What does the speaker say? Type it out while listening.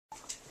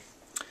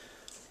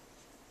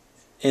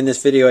In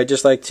this video, I'd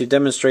just like to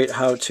demonstrate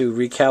how to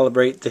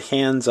recalibrate the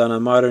hands on a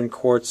modern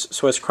quartz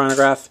Swiss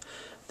chronograph.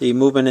 The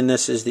movement in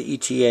this is the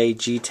ETA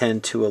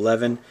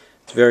G10-211.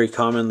 It's very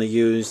commonly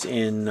used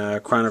in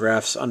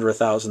chronographs under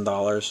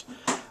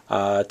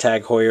 $1,000.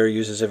 Tag Heuer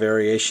uses a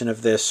variation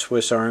of this.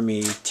 Swiss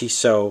Army,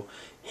 Tissot,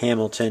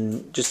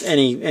 Hamilton, just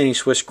any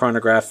Swiss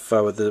chronograph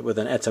with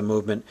an ETA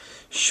movement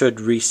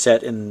should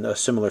reset in a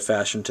similar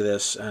fashion to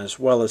this, as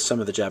well as some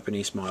of the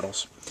Japanese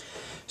models.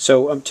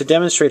 So to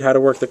demonstrate how to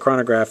work the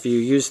chronograph, you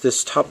use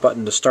this top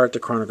button to start the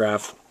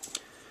chronograph,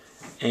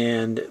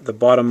 and the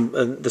bottom,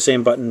 the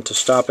same button to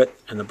stop it,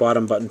 and the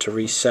bottom button to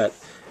reset.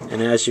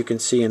 And as you can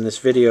see in this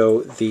video,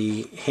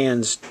 the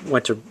hands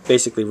went to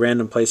basically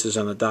random places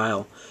on the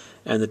dial,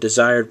 and the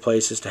desired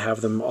place is to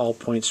have them all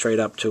point straight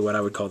up to what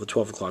I would call the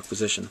 12 o'clock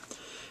position.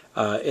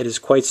 It is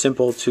quite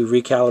simple to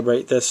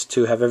recalibrate this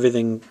to have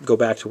everything go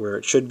back to where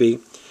it should be.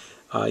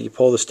 You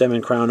pull the stem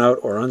and crown out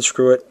or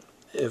unscrew it,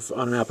 if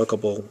on an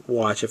applicable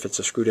watch, if it's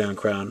a screw down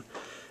crown,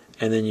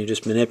 and then you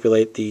just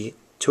manipulate the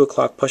 2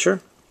 o'clock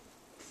pusher,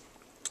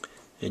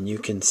 and you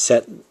can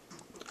set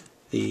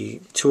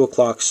the 2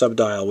 o'clock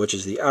subdial, which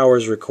is the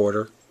hours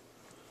recorder.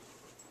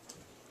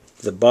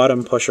 The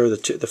bottom pusher,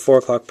 the 4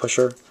 o'clock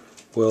pusher,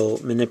 will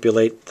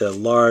manipulate the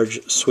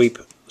large sweep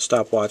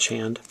stopwatch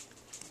hand,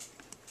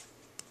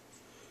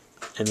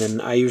 and then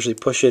I usually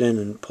push it in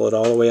and pull it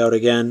all the way out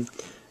again,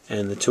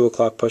 and the 2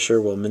 o'clock pusher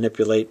will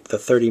manipulate the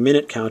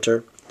 30-minute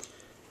counter.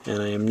 And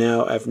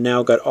I've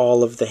now got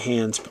all of the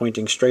hands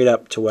pointing straight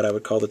up to what I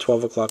would call the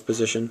 12 o'clock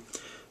position.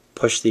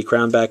 Push the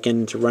crown back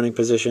into running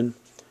position,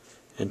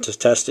 and to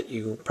test it,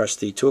 you press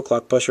the 2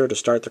 o'clock pusher to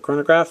start the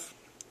chronograph,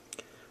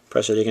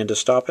 press it again to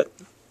stop it,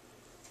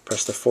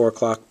 press the 4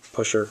 o'clock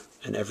pusher,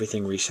 and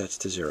everything resets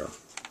to 0.